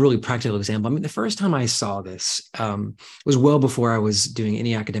 Just to give a really practical example, I mean, the first time I saw this was well before I was doing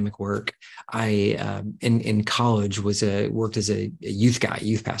any academic work. I in college worked as a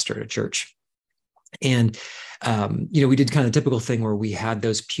youth pastor at a church. And, we did kind of the typical thing where we had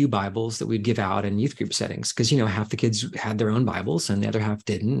those pew Bibles that we'd give out in youth group settings, because, half the kids had their own Bibles and the other half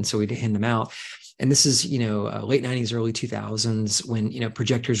didn't. And so we'd hand them out. And this is, late 90s, early 2000s, when,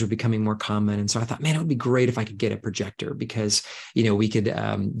 projectors were becoming more common. And so I thought, man, it would be great if I could get a projector, because, we could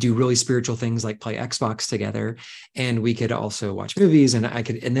do really spiritual things like play Xbox together, and we could also watch movies, and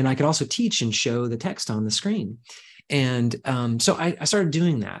then I could also teach and show the text on the screen. And so I started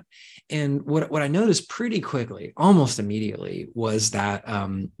doing that. And what I noticed pretty quickly, almost immediately, was that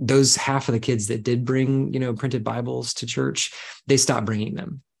those half of the kids that did bring, printed Bibles to church, they stopped bringing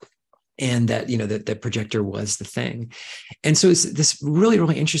them. and that, that the projector was the thing. And so it's this really,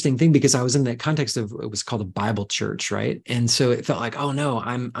 really interesting thing, because I was in the context of, it was called a Bible church, right? And so it felt like, oh no,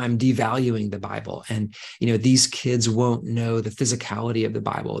 I'm devaluing the Bible. And, these kids won't know the physicality of the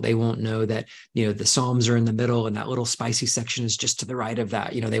Bible. They won't know that, the Psalms are in the middle and that little spicy section is just to the right of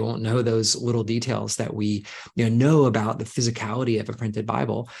that. They won't know those little details that we, know about the physicality of a printed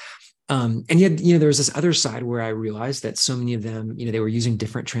Bible. And yet, there was this other side where I realized that so many of them, they were using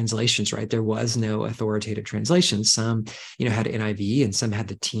different translations, right? There was no authoritative translation. Some, had NIV, and some had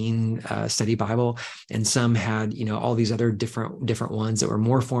the Teen Study Bible, and some had, all these other different ones that were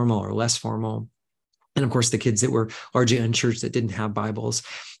more formal or less formal. And of course, the kids that were largely unchurched that didn't have Bibles.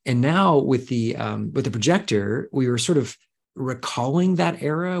 And now with the projector, we were sort of recalling that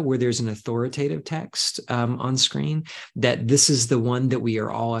era where there's an authoritative text on screen, that this is the one that we are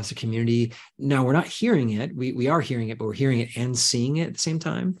all, as a community, now we're not hearing it, we are hearing it, but we're hearing it and seeing it at the same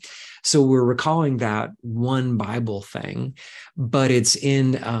time. So we're recalling that one Bible thing, but it's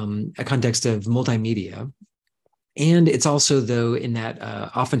in a context of multimedia. And it's also, though, in that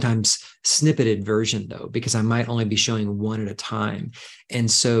oftentimes snippeted version, though, because I might only be showing one at a time. And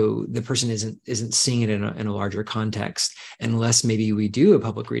so the person isn't seeing it in a larger context, unless maybe we do a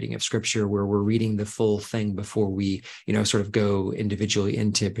public reading of scripture where we're reading the full thing before we, sort of go individually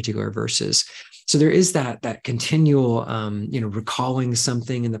into particular verses. So there is that continual, recalling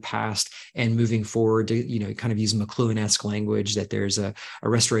something in the past and moving forward to, kind of use McLuhan-esque language, that there's a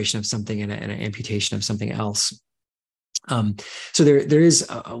restoration of something and an amputation of something else. So there is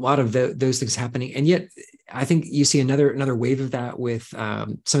a lot of those things happening, and yet I think you see another wave of that with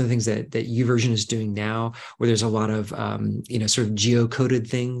some of the things that YouVersion is doing now, where there's a lot of sort of geocoded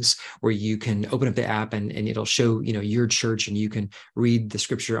things where you can open up the app and it'll show your church, and you can read the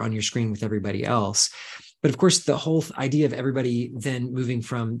scripture on your screen with everybody else. But of course, the whole idea of everybody then moving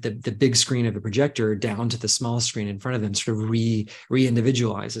from the big screen of the projector down to the small screen in front of them sort of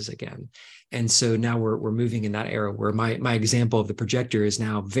re-individualizes again. And so now we're moving in that era where my example of the projector is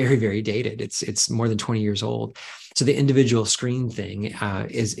now very, very dated. It's more than 20 years old. So the individual screen thing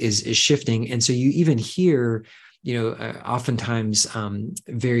is shifting. And so you even hear, oftentimes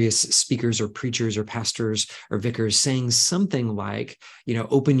various speakers or preachers or pastors or vicars saying something like,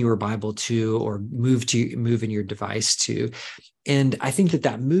 open your Bible to, or move in your device to. And I think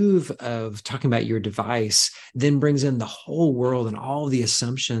that move of talking about your device then brings in the whole world and all the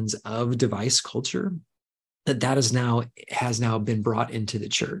assumptions of device culture that has now been brought into the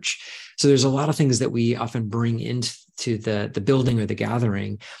church. So there's a lot of things that we often bring into the building or the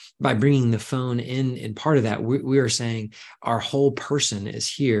gathering. By bringing the phone in part of that, we are saying our whole person is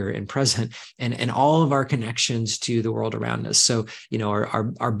here and present, and all of our connections to the world around us. So,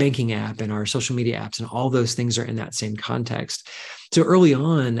 our banking app and our social media apps and all those things are in that same context. So early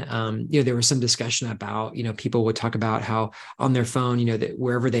on, there was some discussion about, people would talk about how on their phone, that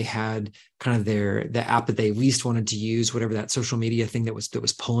wherever they had kind of the app that they least wanted to use, whatever that social media thing that was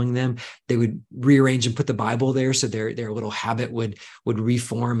pulling them, they would rearrange and put the Bible there, so their little habit would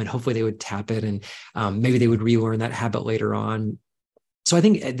reform, and hopefully they would tap it, and maybe they would relearn that habit later on. So I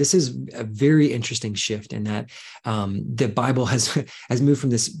think this is a very interesting shift in that the Bible has moved from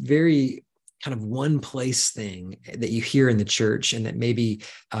this very kind of one place thing that you hear in the church, and that maybe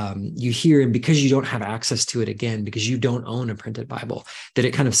you hear, and because you don't have access to it, again, because you don't own a printed Bible, that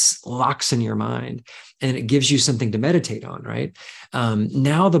it kind of locks in your mind and it gives you something to meditate on, right?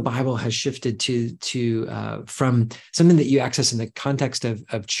 Now the Bible has shifted to from something that you access in the context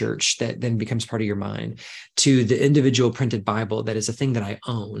of church that then becomes part of your mind, to the individual printed Bible that is a thing that I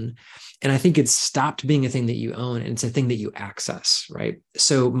own. And I think it's stopped being a thing that you own, and it's a thing that you access, right?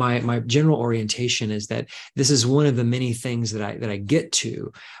 So my general orientation is that this is one of the many things that I get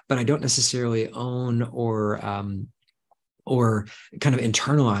to, but I don't necessarily own or kind of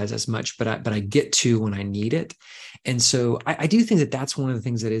internalize as much, but I get to when I need it. And so I do think that that's one of the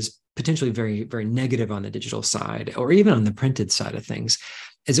things that is potentially very, very negative on the digital side, or even on the printed side of things,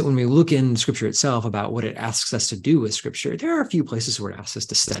 is that when we look in Scripture itself about what it asks us to do with Scripture, there are a few places where it asks us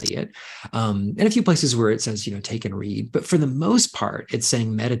to study it, and a few places where it says, take and read. But for the most part, it's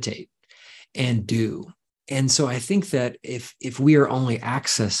saying meditate and do. And so I think that if we are only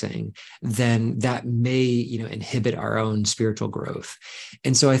accessing, then that may, inhibit our own spiritual growth.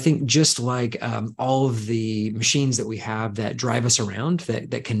 And so I think just like all of the machines that we have that drive us around,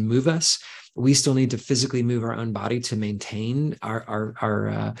 that can move us, we still need to physically move our own body to maintain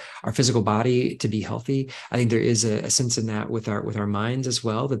our physical body to be healthy. I think there is a sense in that with our minds as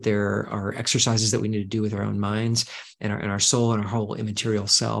well, that there are exercises that we need to do with our own minds and our soul and our whole immaterial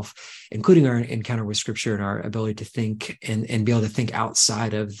self, including our encounter with Scripture and our ability to think and be able to think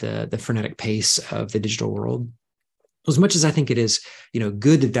outside of the frenetic pace of the digital world. As much as I think it is,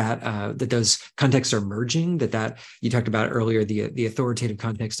 good that those contexts are merging, that you talked about earlier, the authoritative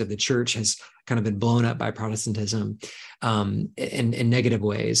context of the church has kind of been blown up by Protestantism in negative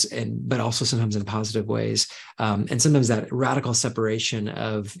ways, but also sometimes in positive ways. And sometimes that radical separation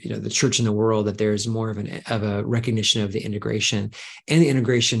of the church and the world, that there's more of a recognition of the integration, and the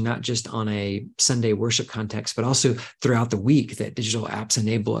integration not just on a Sunday worship context, but also throughout the week, that digital apps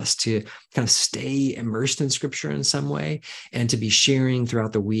enable us to kind of stay immersed in Scripture in some way and to be sharing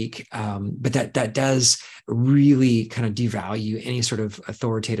throughout the week. But that does really kind of devalue any sort of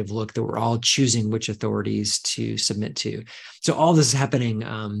authoritative look that we're all choosing which authorities to submit to. So all this is happening,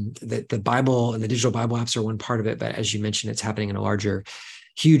 that the Bible and the digital Bible apps are one part of it, but as you mentioned, it's happening in a larger,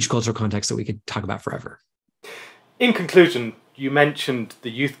 huge cultural context that we could talk about forever. In conclusion, you mentioned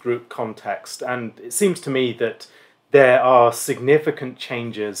the youth group context, and it seems to me that there are significant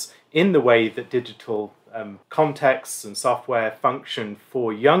changes in the way that digital contexts and software function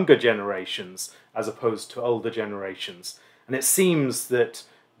for younger generations as opposed to older generations. And it seems that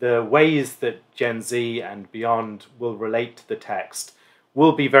the ways that Gen Z and beyond will relate to the text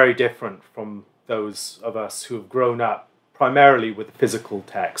will be very different from those of us who have grown up primarily with physical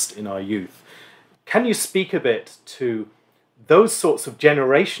text in our youth. Can you speak a bit to those sorts of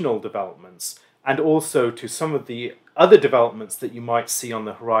generational developments, and also to some of the other developments that you might see on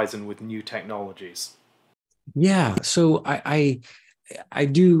the horizon with new technologies? Yeah. So I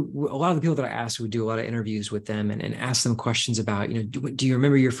do, a lot of the people that I ask, we do a lot of interviews with them and ask them questions about, do you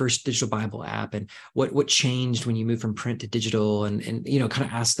remember your first digital Bible app, and what changed when you moved from print to digital, and kind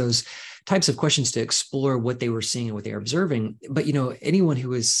of ask those types of questions to explore what they were seeing and what they were observing. But, anyone who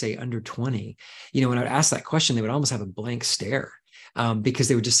was, say, under 20, when I would ask that question, they would almost have a blank stare. Because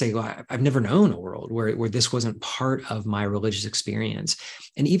they would just say, well, I've never known a world where this wasn't part of my religious experience.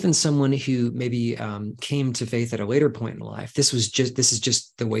 And even someone who maybe came to faith at a later point in life, this is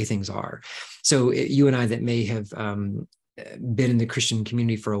just the way things are. So you and I that may have been in the Christian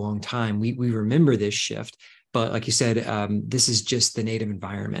community for a long time, we remember this shift. But like you said, this is just the native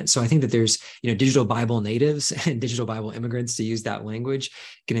environment. So I think that there's, digital Bible natives and digital Bible immigrants, to use that language,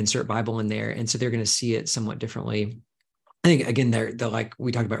 can insert Bible in there. And so they're going to see it somewhat differently. I think, again, they're like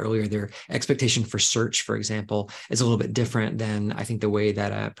we talked about earlier, their expectation for search, for example, is a little bit different than I think the way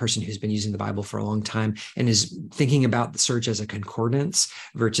that a person who's been using the Bible for a long time and is thinking about the search as a concordance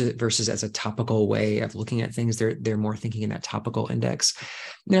versus as a topical way of looking at things. They're more thinking in that topical index.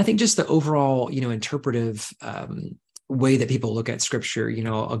 And I think just the overall, interpretive way that people look at Scripture,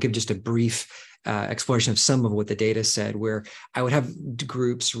 I'll give just a brief exploration of some of what the data said, where I would have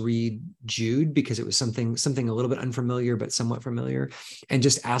groups read Jude because it was something a little bit unfamiliar, but somewhat familiar, and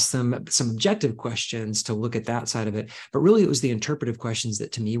just ask them some objective questions to look at that side of it. But really, it was the interpretive questions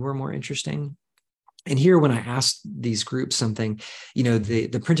that to me were more interesting. And here, when I asked these groups something,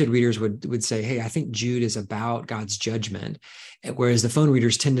 the printed readers would say, hey, I think Jude is about God's judgment, whereas the phone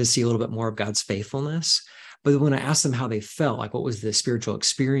readers tend to see a little bit more of God's faithfulness. But when I asked them how they felt, like what was the spiritual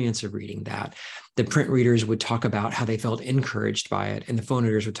experience of reading that, the print readers would talk about how they felt encouraged by it, and the phone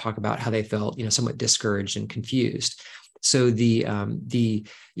readers would talk about how they felt, somewhat discouraged and confused. So the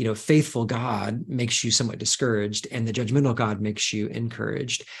faithful God makes you somewhat discouraged, and the judgmental God makes you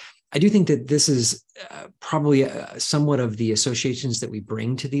encouraged. I do think that this is probably somewhat of the associations that we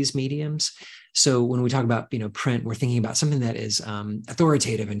bring to these mediums. So when we talk about, print, we're thinking about something that is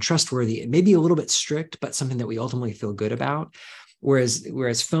authoritative and trustworthy, maybe a little bit strict, but something that we ultimately feel good about.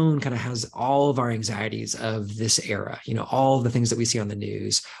 Whereas phone kind of has all of our anxieties of this era, all the things that we see on the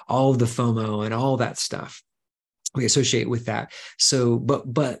news, all of the FOMO and all that stuff we associate with that. So,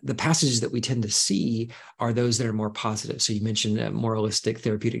 but the passages that we tend to see are those that are more positive. So you mentioned a moralistic,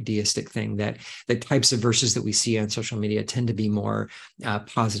 therapeutic, deistic thing, that the types of verses that we see on social media tend to be more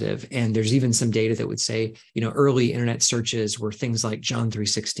positive. And there's even some data that would say, early internet searches were things like John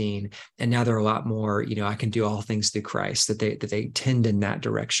 3:16, and now they're a lot more, I can do all things through Christ, that they tend in that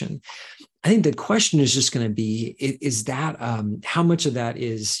direction. I think the question is just going to be, is that how much of that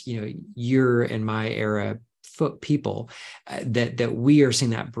is, your and my era people, that we are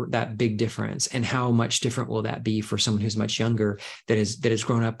seeing that big difference. And how much different will that be for someone who's much younger, that has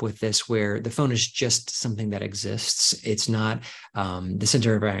grown up with this, where the phone is just something that exists. It's not the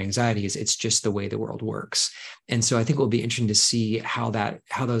center of our anxieties. It's just the way the world works. And so I think it will be interesting to see how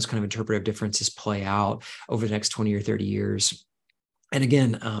those kind of interpretive differences play out over the next 20 or 30 years. And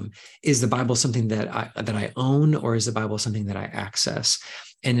again, is the Bible something that I own, or is the Bible something that I access?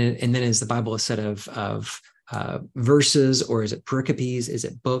 And then is the Bible a set of verses, or is it pericopes? Is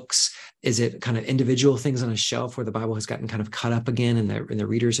it books? Is it kind of individual things on a shelf where the Bible has gotten kind of cut up again in the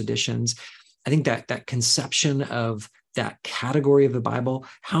reader's editions? I think that conception of that category of the Bible,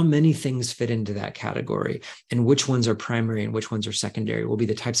 how many things fit into that category, and which ones are primary and which ones are secondary, will be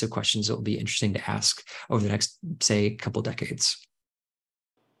the types of questions that will be interesting to ask over the next, say, couple decades.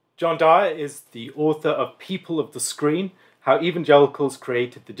 John Dyer is the author of People of the Screen: How Evangelicals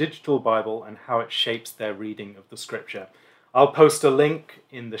Created the Digital Bible and How It Shapes Their Reading of the Scripture. I'll post a link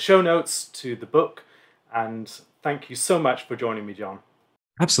in the show notes to the book, and thank you so much for joining me, John.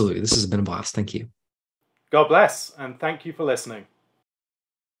 Absolutely. This has been a blast. Thank you. God bless, and thank you for listening.